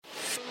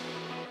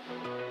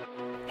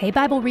Hey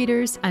Bible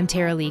readers, I'm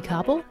Tara Lee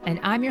Cobble, and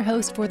I'm your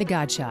host for The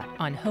God Shot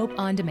on Hope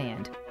on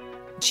Demand.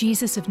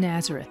 Jesus of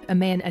Nazareth, a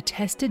man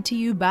attested to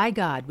you by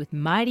God with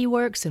mighty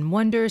works and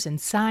wonders and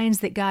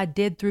signs that God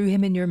did through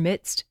him in your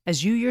midst,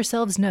 as you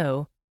yourselves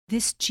know,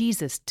 this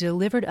Jesus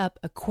delivered up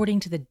according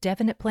to the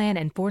definite plan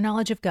and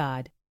foreknowledge of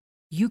God,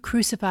 you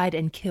crucified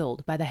and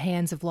killed by the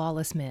hands of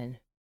lawless men.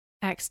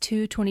 Acts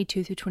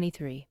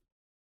 2:22-23.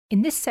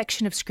 In this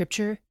section of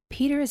Scripture,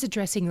 Peter is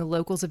addressing the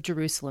locals of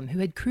Jerusalem who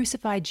had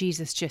crucified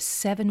Jesus just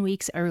 7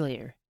 weeks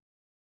earlier.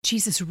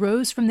 Jesus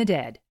rose from the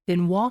dead,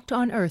 then walked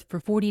on earth for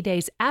 40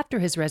 days after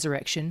his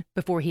resurrection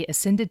before he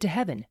ascended to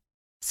heaven.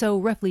 So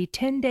roughly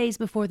 10 days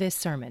before this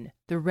sermon,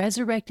 the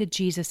resurrected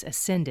Jesus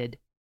ascended,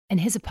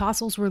 and his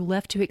apostles were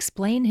left to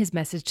explain his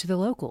message to the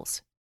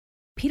locals.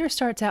 Peter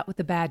starts out with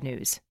the bad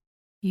news.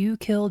 You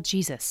killed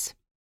Jesus.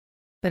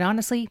 But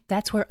honestly,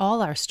 that's where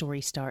all our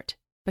stories start,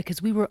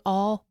 because we were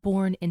all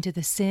born into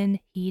the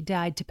sin he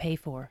died to pay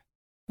for.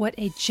 What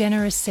a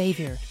generous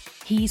Savior.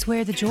 He's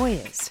where the joy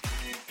is.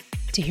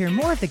 To hear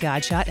more of The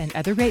God Shot and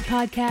other great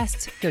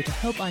podcasts, go to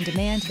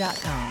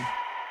hopeondemand.com.